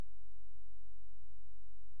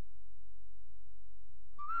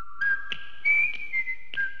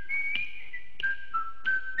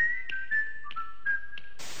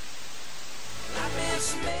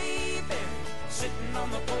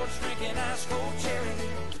gold cherry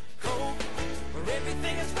Coke, where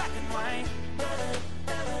everything is black and white.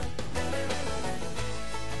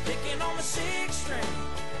 Picking on the sixth string,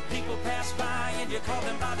 people pass by and you call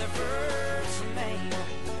them by their first name.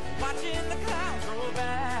 Watching the clouds roll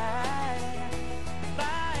by,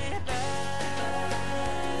 by, by.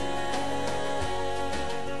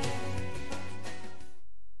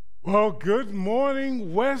 Well, good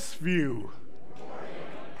morning, Westview.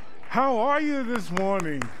 How are you this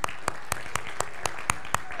morning?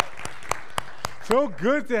 So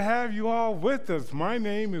good to have you all with us. My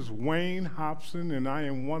name is Wayne Hobson, and I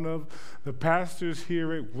am one of the pastors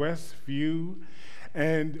here at Westview.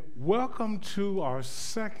 And welcome to our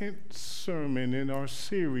second sermon in our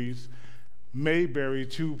series, Mayberry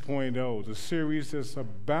 2.0, the series that's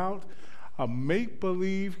about a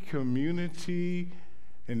make-believe community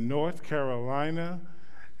in North Carolina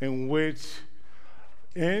in which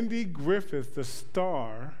Andy Griffith, the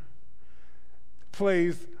star,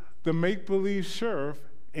 plays the make-believe sheriff,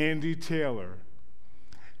 Andy Taylor.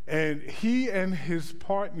 And he and his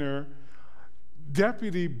partner,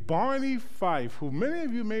 Deputy Barney Fife, who many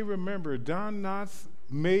of you may remember, Don Knotts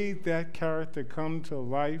made that character come to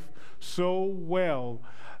life so well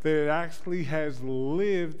that it actually has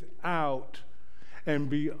lived out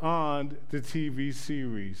and beyond the TV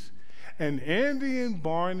series. And Andy and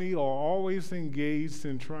Barney are always engaged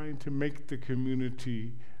in trying to make the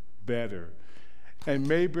community better. And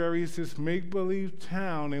Mayberry is this make-believe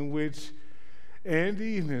town in which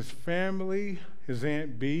Andy and his family, his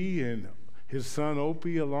Aunt Bee and his son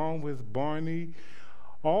Opie, along with Barney,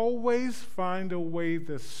 always find a way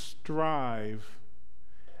to strive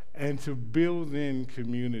and to build in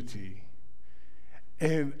community.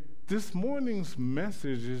 And this morning's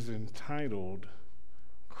message is entitled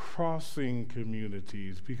Crossing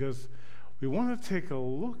Communities, because we want to take a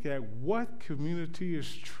look at what community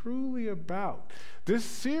is truly about. This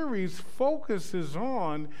series focuses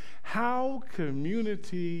on how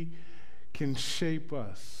community can shape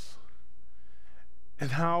us and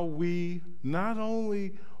how we not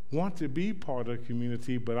only want to be part of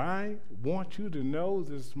community, but I want you to know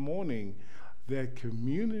this morning that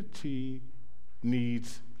community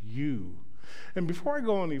needs you. And before I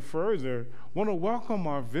go any further, I want to welcome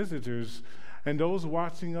our visitors and those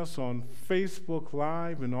watching us on Facebook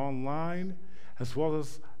Live and online, as well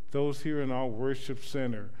as those here in our worship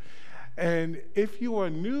center. And if you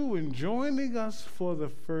are new and joining us for the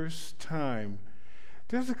first time,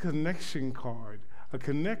 there's a connection card, a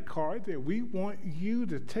connect card that we want you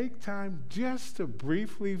to take time just to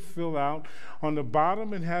briefly fill out. On the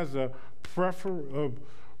bottom, it has a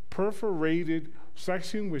perforated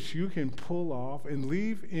section which you can pull off and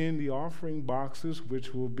leave in the offering boxes,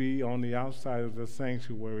 which will be on the outside of the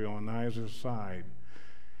sanctuary on either side.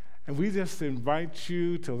 And we just invite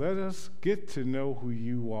you to let us get to know who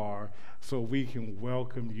you are so we can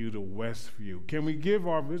welcome you to Westview. Can we give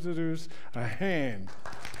our visitors a hand?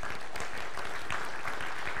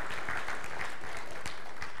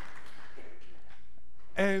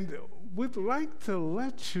 And we'd like to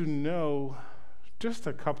let you know just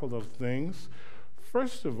a couple of things.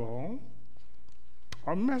 First of all,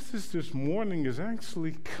 our message this morning is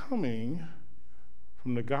actually coming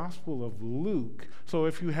from the Gospel of Luke. So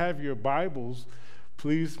if you have your Bibles,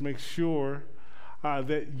 please make sure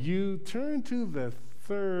that you turn to the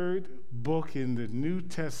third book in the New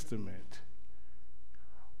Testament.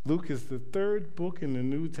 Luke is the third book in the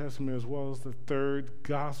New Testament as well as the third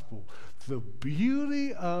gospel. The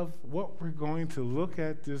beauty of what we're going to look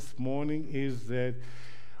at this morning is that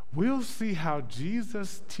we'll see how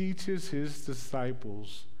Jesus teaches his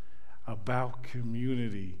disciples about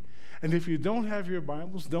community. And if you don't have your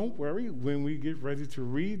Bibles, don't worry. When we get ready to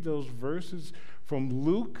read those verses from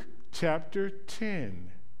Luke chapter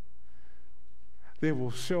 10, they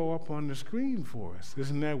will show up on the screen for us.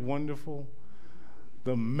 Isn't that wonderful?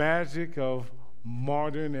 The magic of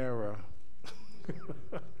modern era.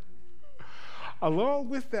 Along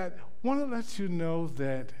with that, I want to let you know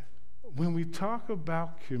that when we talk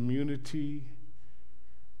about community,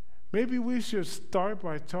 maybe we should start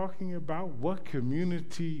by talking about what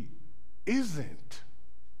community isn't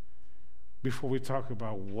before we talk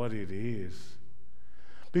about what it is.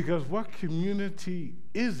 Because what community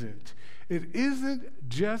isn't, it isn't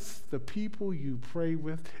just the people you pray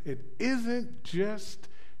with. It isn't just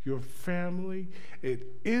your family. It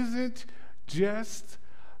isn't just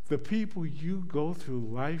the people you go through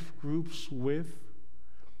life groups with.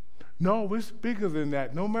 No, it's bigger than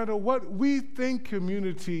that. No matter what we think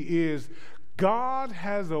community is, God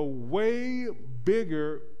has a way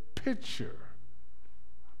bigger picture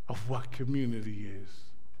of what community is.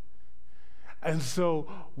 And so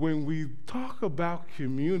when we talk about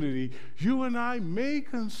community, you and I may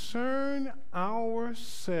concern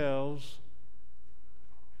ourselves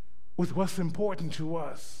with what's important to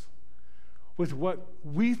us, with what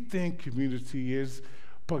we think community is,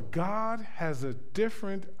 but God has a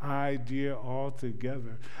different idea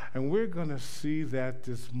altogether. And we're going to see that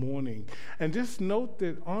this morning. And just note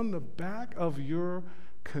that on the back of your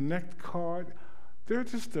Connect card, there are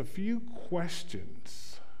just a few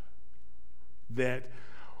questions that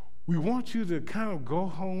we want you to kind of go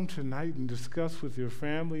home tonight and discuss with your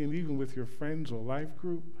family and even with your friends or life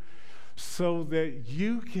group, so that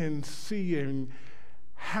you can see and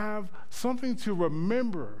have something to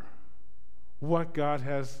remember what God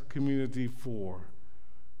has community for.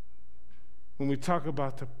 When we talk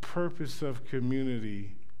about the purpose of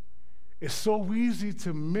community, it's so easy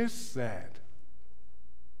to miss that.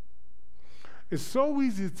 It's so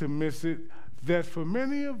easy to miss it that for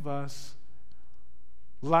many of us,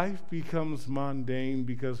 life becomes mundane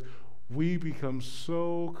because we become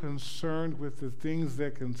so concerned with the things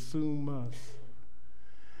that consume us.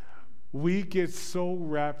 We get so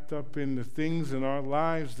wrapped up in the things in our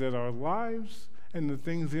lives that our lives and the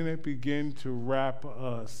things in it begin to wrap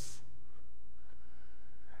us.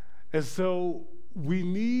 And so we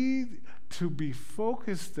need to be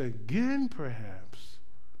focused again, perhaps,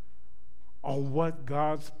 on what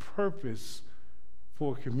God's purpose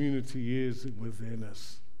for community is within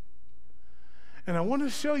us. And I want to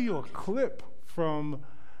show you a clip from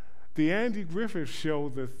the Andy Griffith Show,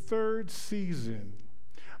 the 3rd season.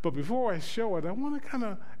 But before I show it, I want to kind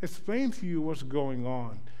of explain to you what's going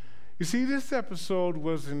on. You see, this episode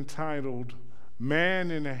was entitled Man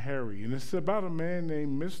in a Hurry, and it's about a man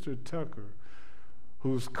named Mr. Tucker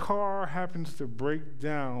whose car happens to break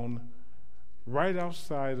down right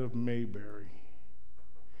outside of Mayberry.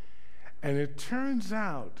 And it turns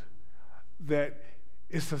out that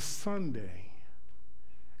it's a Sunday,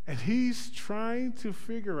 and he's trying to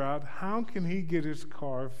figure out how can he get his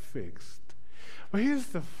car fixed. But here's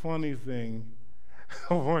the funny thing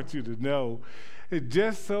I want you to know. It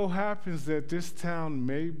just so happens that this town,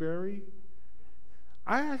 Mayberry,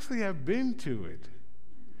 I actually have been to it.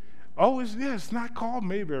 Oh, it's not called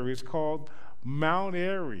Mayberry. It's called Mount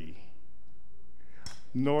Airy,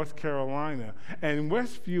 North Carolina. And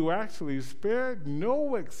Westview actually spared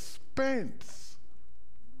no expense.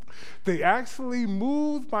 They actually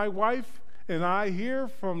moved my wife and I here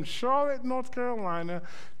from Charlotte, North Carolina,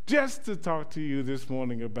 just to talk to you this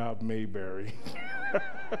morning about Mayberry.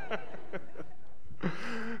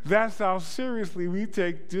 That's how seriously we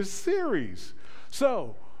take this series.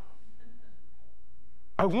 So,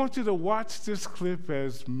 I want you to watch this clip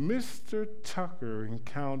as Mr. Tucker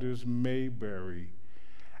encounters Mayberry,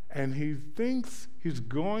 and he thinks he's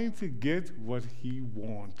going to get what he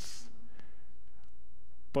wants.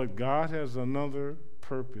 But God has another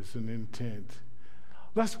purpose and intent.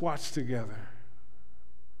 Let's watch together.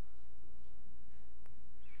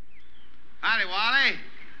 Howdy, Wally.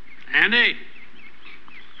 Andy.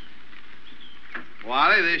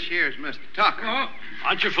 Wally, this here's Mr. Tucker. Oh,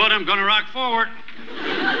 watch your foot. I'm going to rock forward.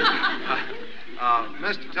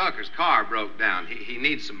 Mr. Tucker's car broke down. He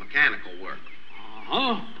needs some mechanical work.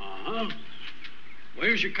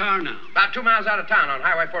 Where's your car now? About 2 miles out of town on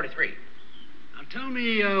Highway 43. Now, tell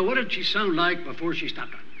me, what did she sound like before she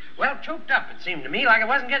stopped running? Well, choked up, it seemed to me, like it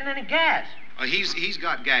wasn't getting any gas. He's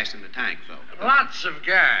got gas in the tank, though. Lots of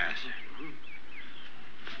gas.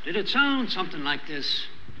 Did it sound something like this?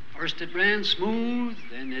 First it ran smooth,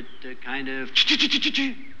 then it kind of...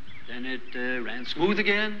 Then it ran smooth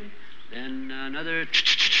again, then another...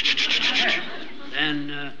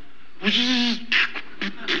 Then...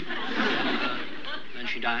 Then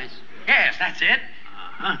she dies? Yes, that's it.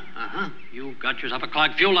 You got yourself a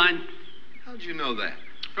clogged fuel line. How'd you know that?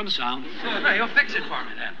 From the sound. Well, you'll fix it for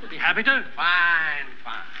me, then. Be happy to. Fine.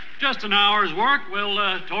 Just an hour's work. We'll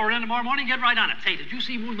tow her in tomorrow morning, get right on it. Say, did you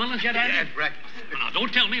see Moon Mullins yet, Andy? At breakfast. Now,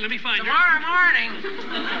 don't tell me. Let me find her. Tomorrow morning.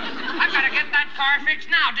 I've got to get that car fixed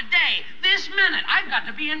now, today, this minute. I've got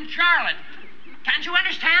to be in Charlotte. Can't you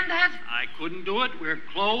understand that? I couldn't do it. We're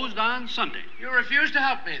closed on Sunday. You refuse to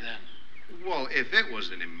help me, then? Well, if it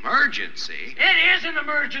was an emergency... It is an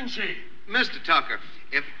emergency. Mr. Tucker,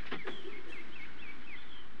 if...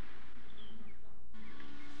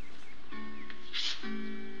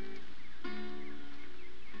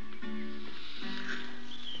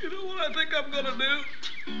 You know what I think I'm gonna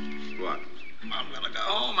do? What? I'm gonna go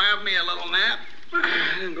home, have me a little nap,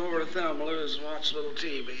 and go over to Thelma Lou's and watch a little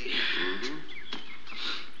TV. Mm-hmm.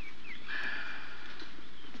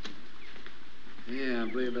 Yeah, I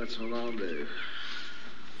believe that's what I'll do.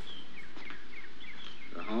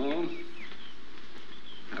 Go home,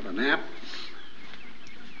 have a nap.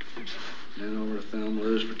 Then over to Thelma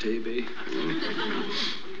Lou's for TV.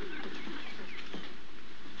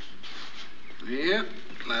 Yep,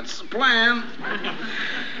 that's the plan.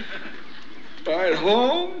 Ride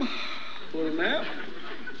home, little nap.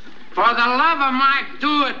 For the love of Mike,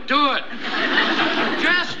 do it, do it.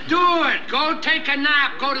 Just do it. Go take a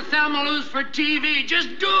nap. Go to Thelma Lou's for TV. Just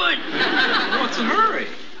do it. What's the hurry?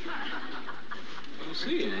 I'll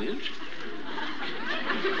see you, Ange.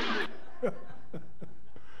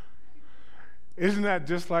 Isn't that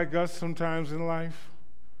just like us sometimes in life?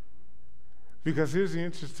 Because here's the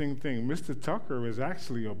interesting thing. Mr. Tucker is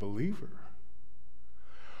actually a believer.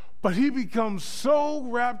 But he becomes so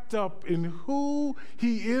wrapped up in who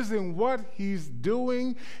he is and what he's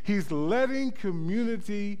doing, he's letting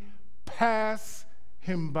community pass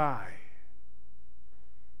him by.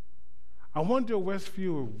 I wonder,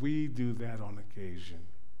 Westview, if we do that on occasion.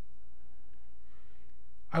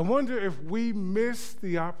 I wonder if we miss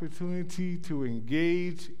the opportunity to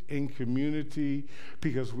engage in community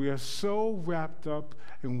because we are so wrapped up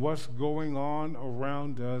in what's going on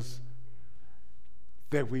around us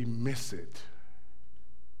that we miss it.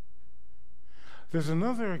 There's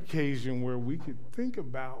another occasion where we could think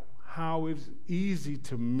about how it's easy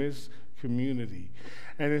to miss community.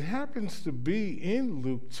 And it happens to be in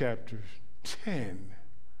Luke chapter 10,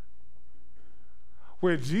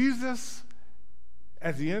 where Jesus,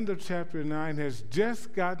 at the end of chapter 9, has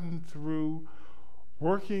just gotten through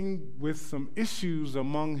working with some issues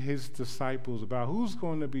among his disciples about who's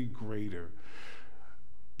going to be greater.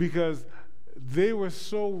 Because they were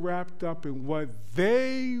so wrapped up in what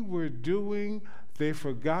they were doing, they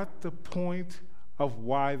forgot the point of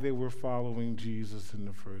why they were following Jesus in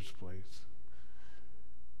the first place.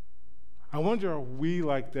 I wonder, are we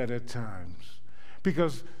like that at times?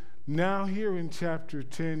 Because now here in chapter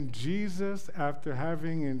 10, Jesus, after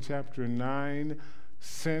having in chapter 9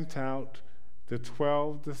 sent out the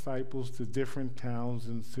 12 disciples to different towns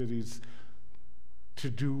and cities to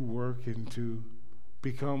do work and to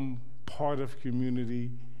become part of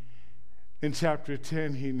community, in chapter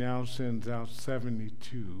 10, he now sends out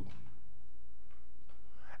 72.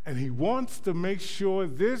 And he wants to make sure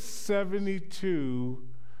this 72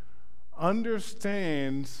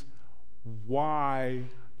 understands why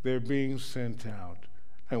they're being sent out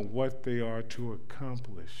and what they are to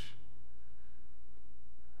accomplish.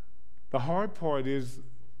 The hard part is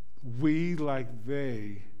we, like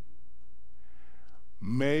they,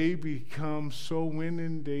 may become so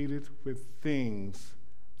inundated with things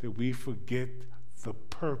that we forget the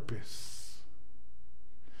purpose.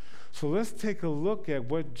 So let's take a look at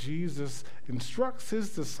what Jesus instructs his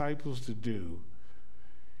disciples to do.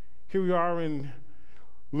 Here we are in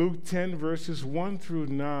Luke 10, verses 1 through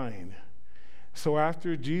 9. So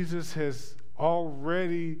after Jesus has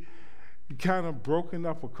already kind of broken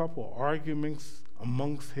up a couple arguments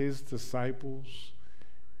amongst his disciples,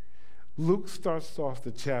 Luke starts off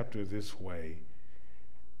the chapter this way.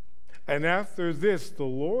 And after this, the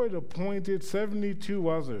Lord appointed 72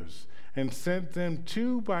 others and sent them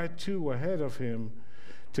 2 by 2 ahead of him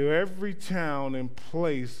to every town and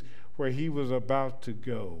place where he was about to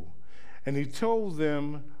go. And he told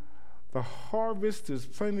them, the harvest is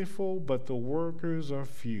plentiful, but the workers are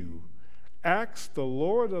few. Ask the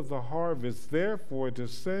Lord of the harvest, therefore, to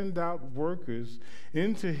send out workers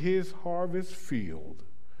into his harvest field.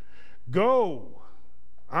 Go,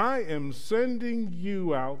 I am sending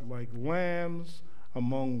you out like lambs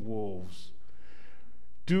among wolves.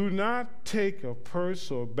 Do not take a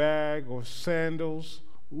purse or bag or sandals.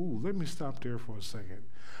 Ooh, let me stop there for a second.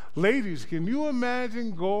 Ladies, can you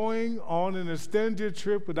imagine going on an extended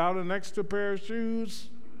trip without an extra pair of shoes?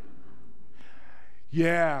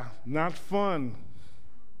 Yeah, not fun.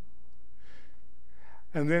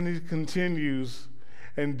 And then he continues,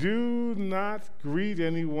 and do not greet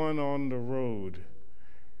anyone on the road.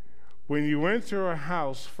 When you enter a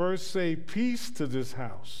house, first say peace to this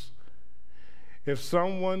house. If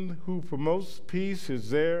someone who promotes peace is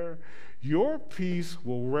there, your peace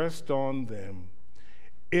will rest on them.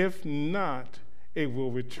 If not, it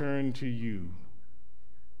will return to you.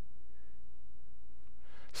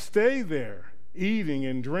 Stay there, eating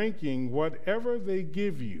and drinking whatever they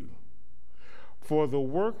give you, for the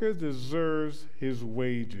worker deserves his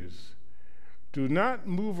wages. Do not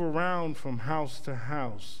move around from house to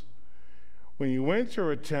house. When you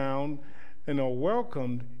enter a town and are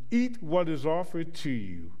welcomed, eat what is offered to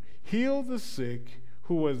you. Heal the sick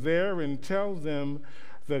who are there and tell them,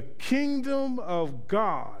 the kingdom of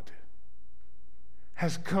God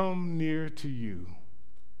has come near to you.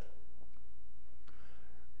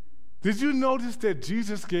 Did you notice that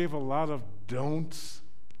Jesus gave a lot of don'ts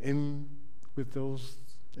in with those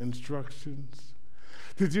instructions?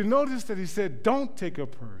 Did you notice that he said, don't take a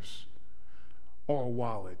purse or a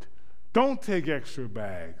wallet? Don't take extra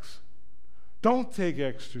bags. Don't take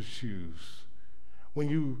extra shoes. When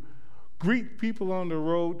you greet people on the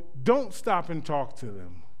road, don't stop and talk to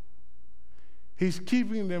them. He's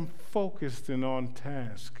keeping them focused and on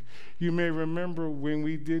task. You may remember when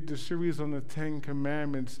we did the series on the Ten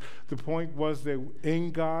Commandments, the point was that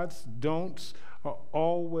in God's don'ts are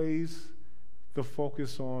always the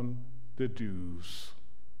focus on the do's.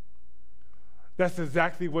 That's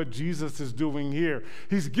exactly what Jesus is doing here.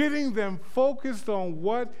 He's getting them focused on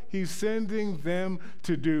what he's sending them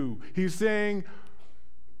to do. He's saying,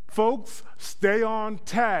 folks, stay on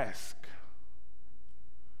task.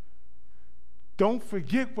 Don't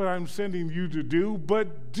forget what I'm sending you to do,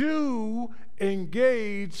 but do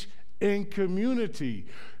engage in community.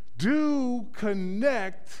 Do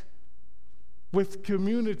connect with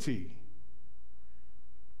community.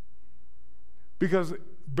 Because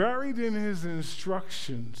buried in his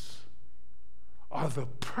instructions are the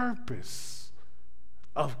purpose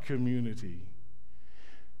of community.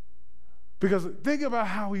 Because think about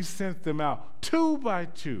how he sent them out, 2 by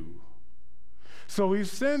 2. So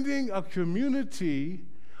he's sending a community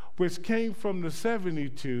which came from the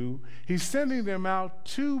 72. He's sending them out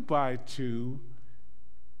 2 by 2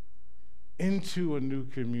 into a new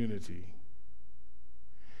community.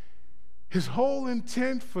 His whole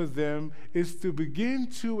intent for them is to begin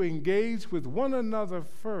to engage with one another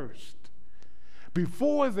first.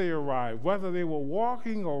 Before they arrived, whether they were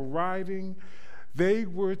walking or riding, they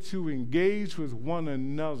were to engage with one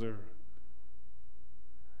another.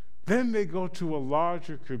 Then they go to a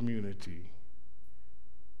larger community.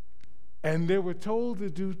 And they were told to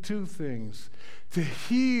do 2 things: to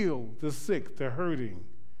heal the sick, the hurting,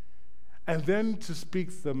 and then to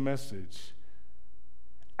speak the message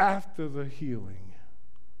after the healing.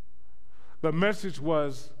 The message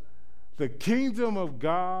was, the kingdom of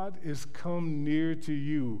God is come near to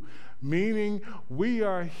you, meaning we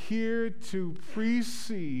are here to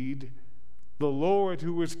precede the Lord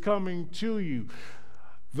who is coming to you.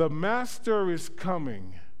 The Master is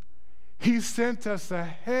coming. He sent us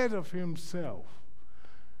ahead of himself.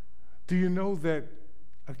 Do you know that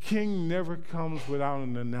a king never comes without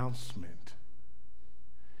an announcement?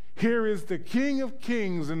 Here is the King of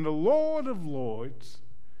Kings and the Lord of Lords,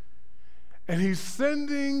 and he's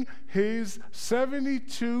sending his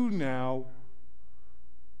 72 now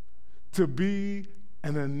to be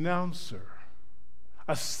an announcer,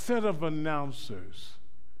 a set of announcers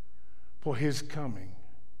for his coming.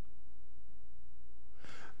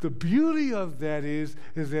 The beauty of that is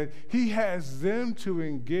that he has them to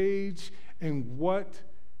engage in what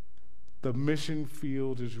the mission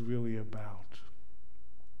field is really about.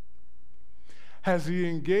 As he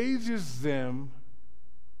engages them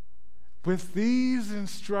with these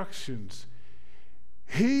instructions,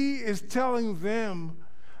 he is telling them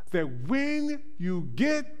that when you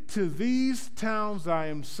get to these towns I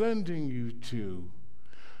am sending you to,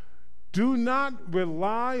 do not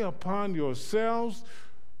rely upon yourselves.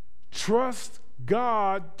 Trust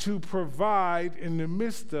God to provide in the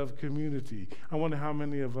midst of community. I wonder how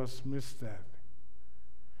many of us miss that.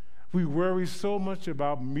 We worry so much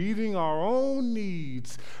about meeting our own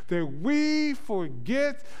needs that we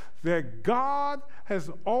forget that God has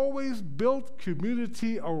always built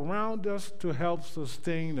community around us to help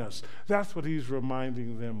sustain us. That's what he's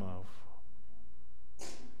reminding them of.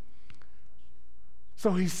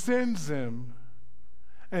 So he sends them,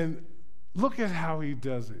 and look at how he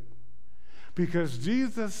does it. Because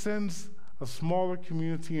Jesus sends a smaller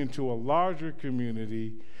community into a larger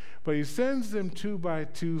community, but he sends them 2 by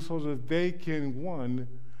 2 so that they can, 1,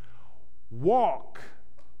 walk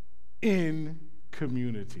in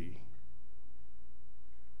community.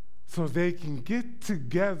 So they can get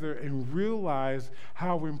together and realize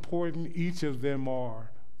how important each of them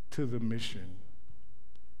are to the mission.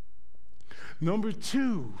 Number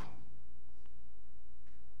 2,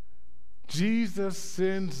 Jesus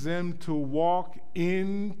sends them to walk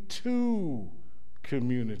into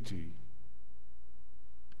community.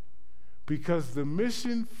 Because the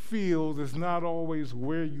mission field is not always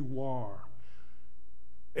where you are.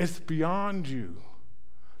 It's beyond you.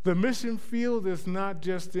 The mission field is not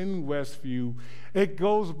just in Westview. It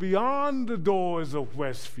goes beyond the doors of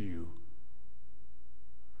Westview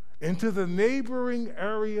into the neighboring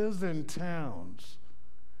areas and towns.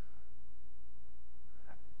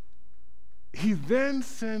 He then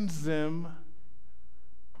sends them,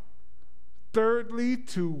 thirdly,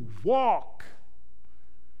 to walk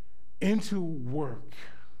into work.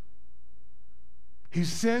 He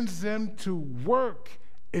sends them to work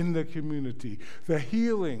in the community, the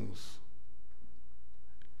healings,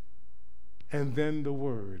 and then the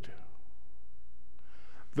word.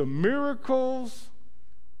 The miracles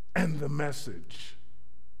and the message.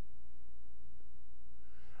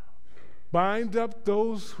 Bind up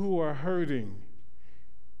those who are hurting.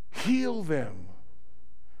 Heal them.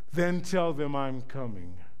 Then tell them I'm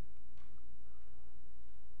coming.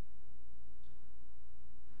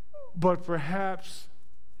 But perhaps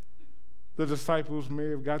the disciples may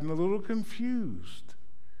have gotten a little confused,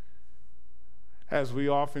 as we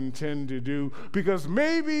often tend to do, because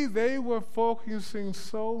maybe they were focusing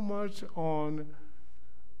so much on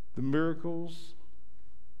the miracles,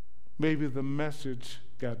 maybe the message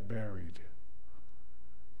got buried.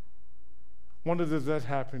 Wonder, does that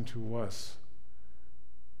happen to us?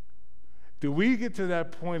 Do we get to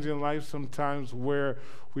that point in life sometimes where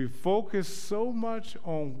we focus so much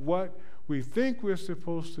on what we think we're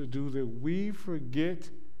supposed to do that we forget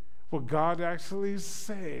what God actually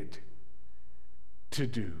said to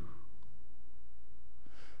do?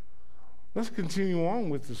 Let's continue on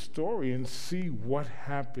with the story and see what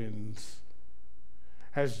happens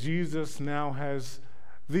as Jesus now has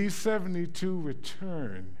these 72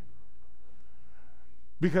 return.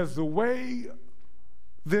 Because the way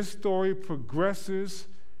this story progresses,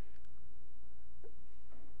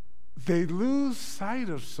 they lose sight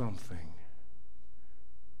of something.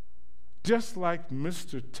 Just like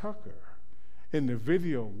Mr. Tucker in the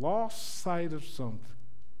video lost sight of something.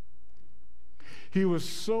 He was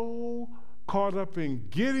so caught up in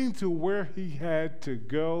getting to where he had to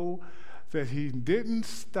go that he didn't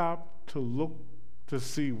stop to look to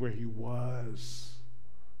see where he was.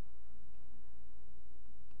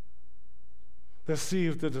 Let's see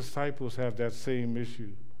if the disciples have that same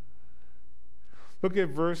issue. Look at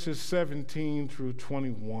verses 17 through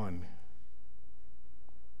 21.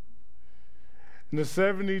 And the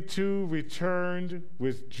 72 returned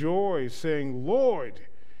with joy, saying, Lord,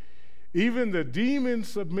 even the demons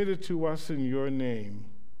submitted to us in your name.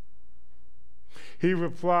 He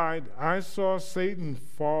replied, I saw Satan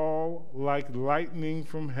fall like lightning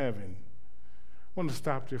from heaven. I want to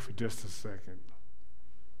stop there for just a second.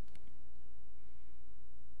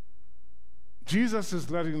 Jesus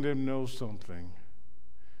is letting them know something.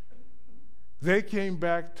 They came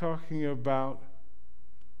back talking about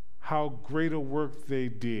how great a work they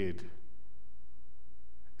did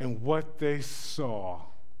and what they saw.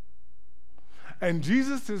 And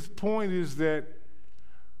Jesus' point is that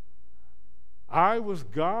I was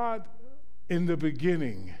God in the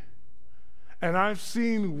beginning, and I've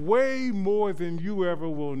seen way more than you ever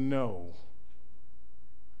will know.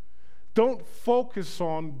 Don't focus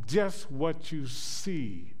on just what you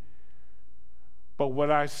see, but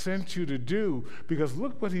what I sent you to do, because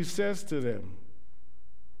look what he says to them.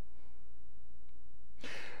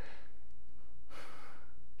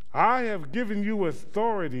 I have given you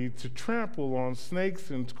authority to trample on snakes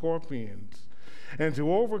and scorpions and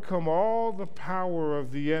to overcome all the power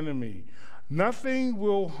of the enemy. Nothing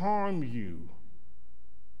will harm you.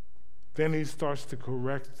 Then he starts to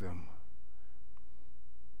correct them.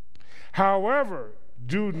 However,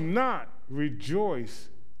 do not rejoice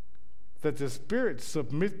that the spirits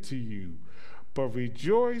submit to you, but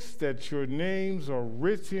rejoice that your names are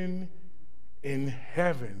written in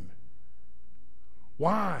heaven.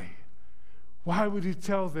 Why? Why would he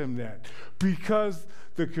tell them that? Because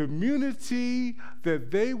the community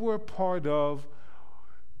that they were part of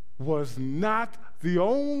was not the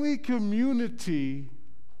only community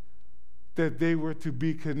that they were to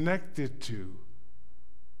be connected to.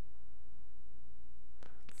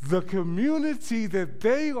 The community that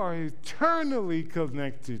they are eternally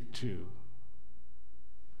connected to,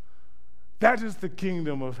 that is the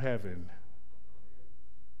kingdom of heaven.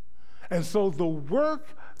 And so the work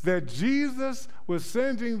that Jesus was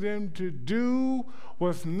sending them to do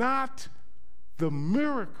was not the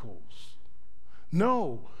miracles.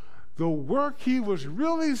 No, the work he was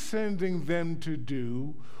really sending them to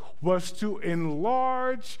do was to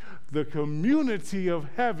enlarge the community of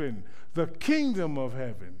heaven, the kingdom of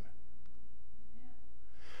heaven.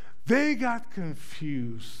 They got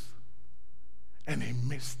confused and they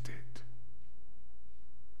missed it.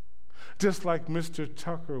 Just like Mr.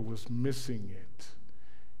 Tucker was missing it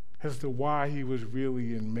as to why he was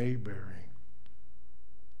really in Mayberry.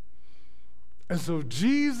 And so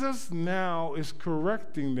Jesus now is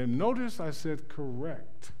correcting them. Notice I said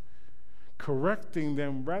correct. Correcting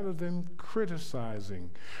them rather than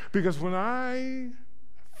criticizing. Because when I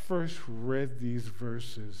first read these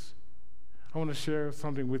verses, I want to share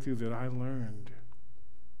something with you that I learned.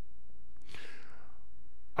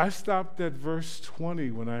 I stopped at verse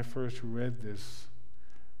 20 when I first read this.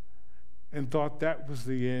 and thought that was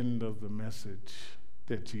the end of the message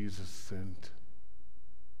that Jesus sent.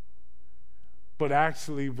 But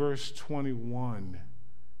actually, verse 21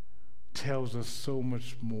 tells us so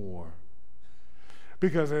much more.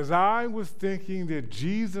 Because as I was thinking that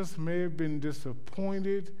Jesus may have been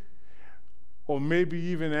disappointed or maybe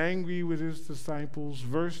even angry with his disciples,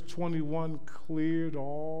 verse 21 cleared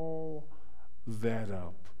all that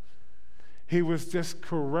up. He was just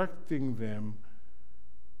correcting them,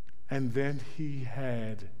 and then he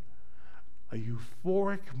had a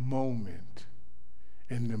euphoric moment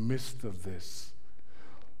in the midst of this.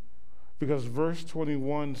 Because verse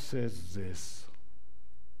 21 says this: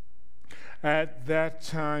 at that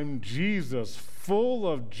time, Jesus, full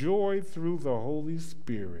of joy through the Holy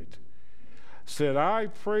Spirit, said, I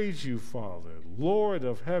praise you, Father, Lord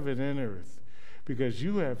of heaven and earth, because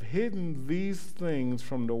you have hidden these things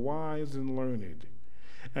from the wise and learned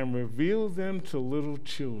and revealed them to little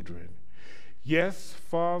children. Yes,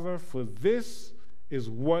 Father, for this is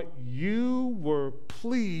what you were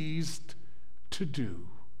pleased to do.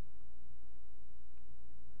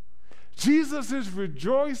 Jesus is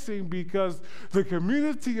rejoicing because the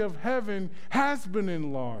community of heaven has been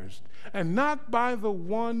enlarged, and not by the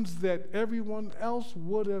ones that everyone else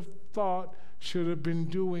would have thought should have been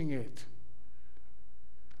doing it.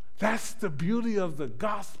 That's the beauty of the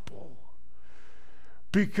gospel,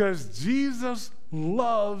 because Jesus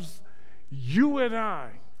loves you and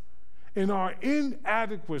I in our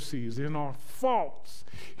inadequacies, in our faults.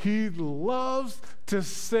 He loves to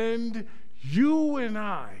send you and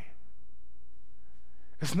I.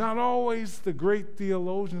 It's not always the great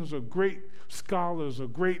theologians or great scholars or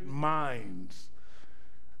great minds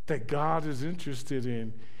that God is interested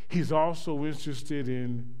in. He's also interested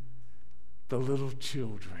in the little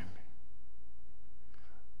children.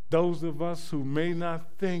 Those of us who may not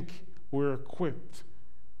think we're equipped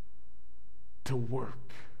to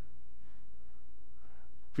work.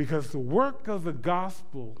 Because the work of the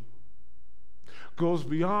gospel goes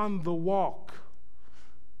beyond the walk.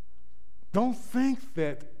 Don't think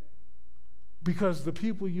that because the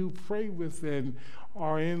people you pray with and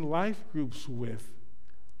are in life groups with,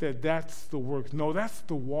 that that's the work. No, that's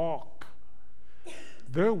the walk.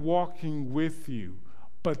 They're walking with you.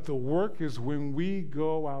 But the work is when we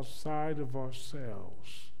go outside of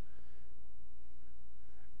ourselves.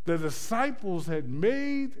 The disciples had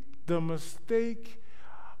made the mistake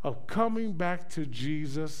of coming back to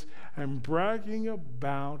Jesus and bragging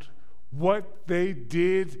about what they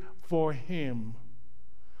did for him.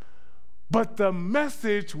 But the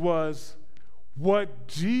message was what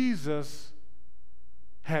Jesus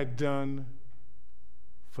had done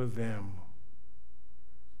for them.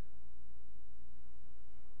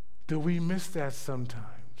 Do we miss that sometimes?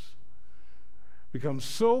 Become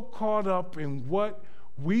so caught up in what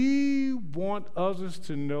we want others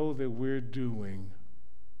to know that we're doing,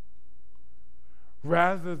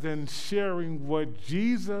 rather than sharing what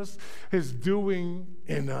Jesus is doing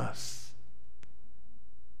in us.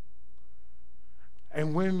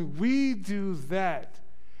 And when we do that,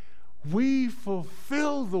 we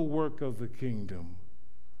fulfill the work of the kingdom.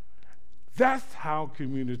 That's how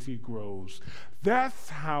community grows. That's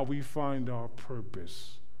how we find our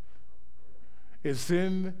purpose. It's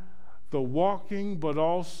in the walking, but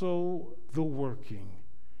also the working.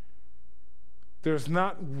 There's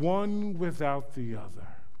not one without the other.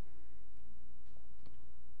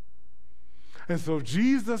 And so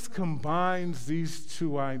Jesus combines these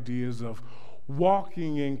two ideas of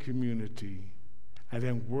walking in community and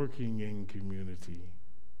then working in community.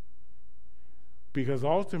 Because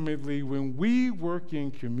ultimately, when we work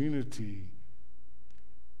in community,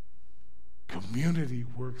 community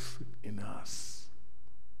works in us.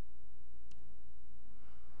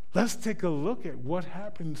 Let's take a look at what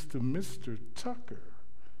happens to Mr. Tucker.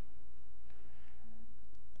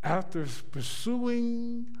 After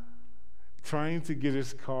trying to get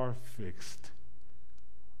his car fixed,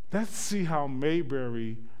 let's see how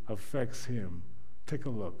Mayberry affects him. Take a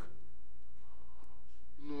look.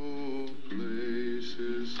 No place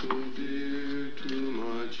is so dear to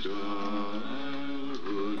my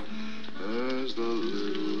childhood as the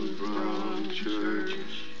little brown church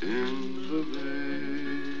in the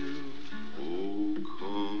vale. Oh,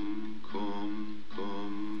 come, come,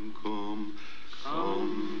 come, come,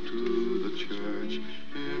 come to the church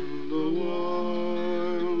in the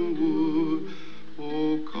wildwood.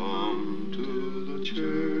 Oh, come to the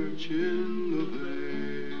church in the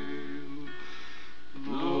vale.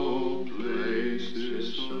 No place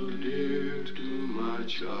is so dear to my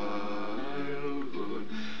childhood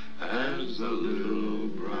as the little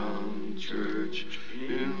brown church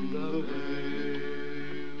in the vale.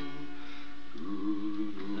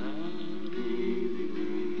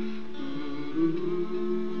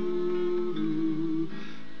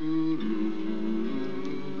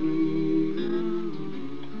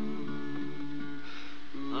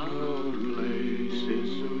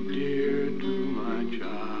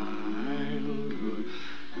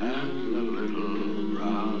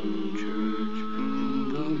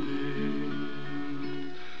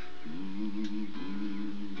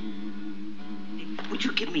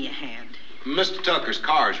 Mr. Tucker's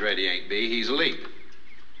car's ready, Aunt Bee. He's late.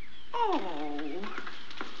 Oh,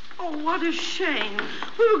 what a shame.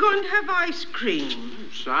 We were going to have ice cream.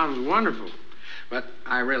 Sounds wonderful. But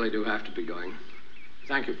I really do have to be going.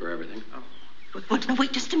 Thank you for everything.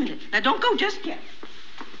 Wait just a minute. Now, don't go just yet.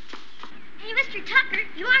 Hey, Mr. Tucker,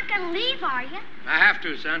 you aren't going to leave, are you? I have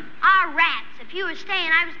to, son. Ah, rats. If you were staying,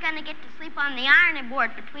 I was going to get to sleep on the ironing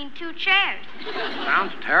board between two chairs.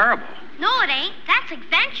 Sounds terrible. No, it ain't. That's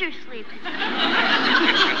adventure sleeping. Tucker!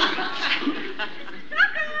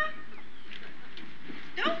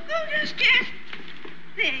 Don't go just yet.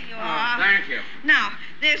 There you are. Thank you. Now,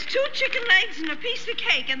 there's 2 chicken legs and a piece of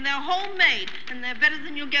cake, and they're homemade, and they're better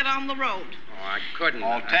than you'll get on the road. Oh, I couldn't.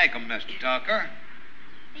 I'll take 'em, Mr. Tucker.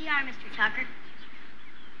 Here you are, Mr. Tucker.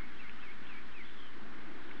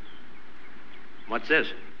 What's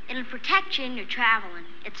this? It'll protect you in your traveling.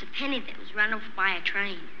 It's a penny that was run over by a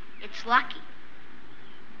train. It's lucky.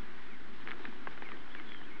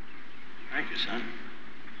 Thank you, son.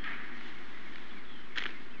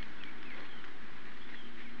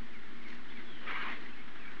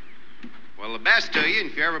 Well, the best to you, and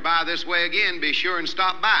if you ever by this way again, be sure and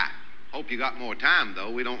stop by. Hope you got more time, though.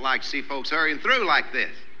 We don't like to see folks hurrying through like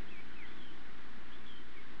this.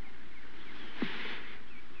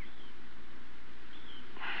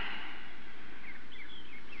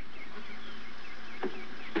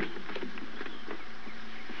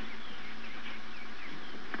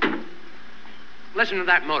 Listen to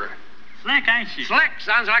that motor. Slick, ain't she? Slick.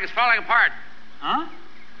 Sounds like it's falling apart. Huh?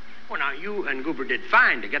 Well, now, you and Goober did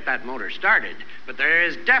fine to get that motor started, but there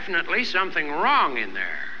is definitely something wrong in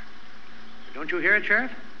there. Don't you hear it,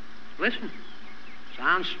 Sheriff? Listen.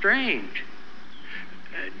 Sounds strange.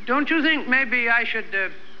 Don't you think maybe I should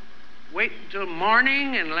wait until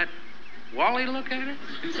morning and let Wally look at it?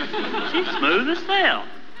 She's smooth as sail.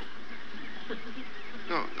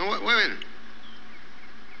 No, wait a minute.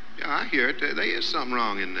 Yeah, I hear it. There is something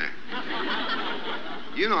wrong in there.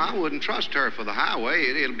 You know, I wouldn't trust her for the highway.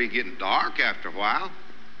 It'll be getting dark after a while.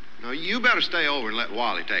 No, you better stay over and let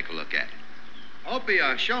Wally take a look at it. Opie,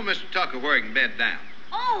 show Mr. Tucker where he can bed down.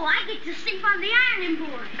 Oh, I get to sleep on the ironing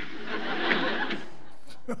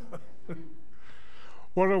board.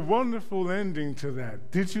 What a wonderful ending to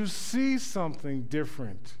that. Did you see something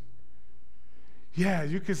different? Yeah,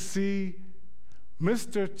 you could see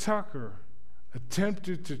Mr. Tucker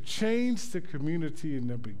attempted to change the community in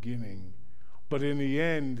the beginning, but in the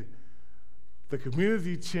end, the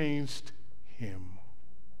community changed him.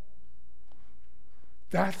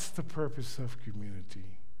 That's the purpose of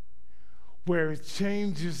community, where it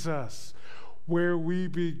changes us, where we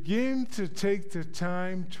begin to take the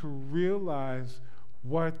time to realize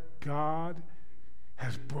what God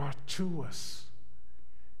has brought to us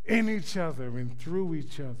in each other and through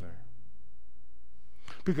each other.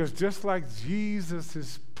 Because just like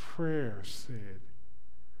Jesus' prayer said,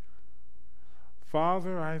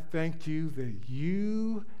 Father, I thank you that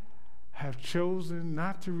you have chosen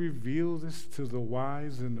not to reveal this to the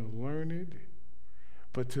wise and the learned,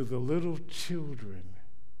 but to the little children.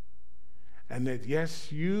 And that,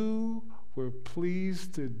 yes, you were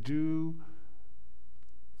pleased to do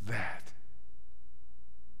that.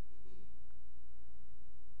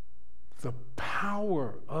 The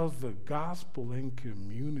power of the gospel in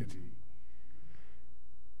community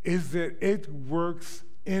is that it works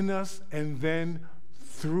in us and then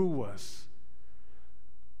through us.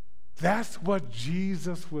 That's what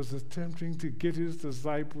Jesus was attempting to get his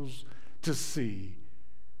disciples to see.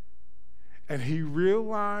 And he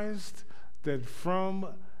realized that from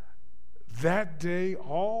that day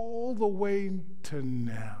all the way to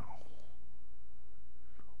now,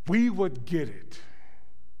 we would get it.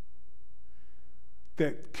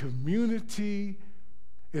 That community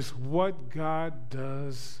is what God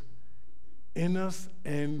does in us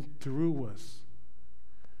and through us.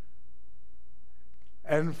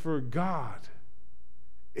 And for God,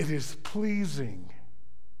 it is pleasing.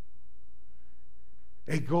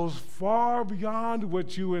 It goes far beyond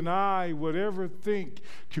what you and I would ever think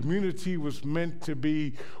community was meant to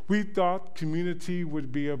be. We thought community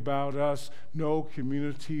would be about us. No,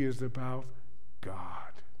 community is about God.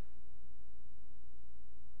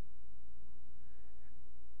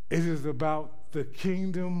 It is about the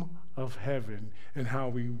kingdom of heaven and how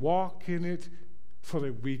we walk in it so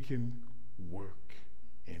that we can work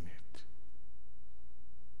in it.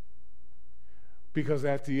 Because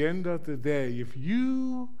at the end of the day, if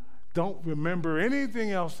you don't remember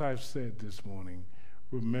anything else I've said this morning,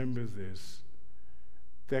 remember this,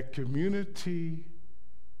 that community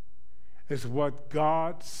is what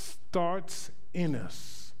God starts in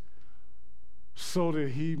us so that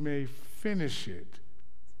he may finish it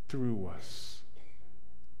through us.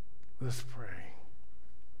 Let's pray.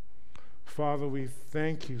 Father, we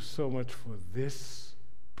thank you so much for this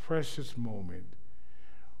precious moment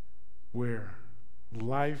where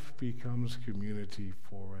life becomes community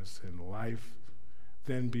for us, and life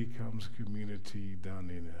then becomes community done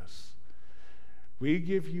in us. We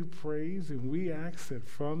give you praise, and we ask that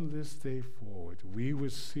from this day forward, we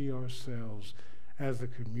would see ourselves as a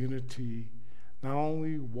community, not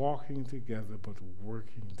only walking together, but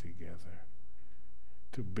working together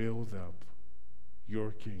to build up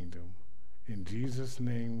your kingdom. In Jesus'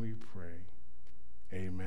 name we pray. Amen.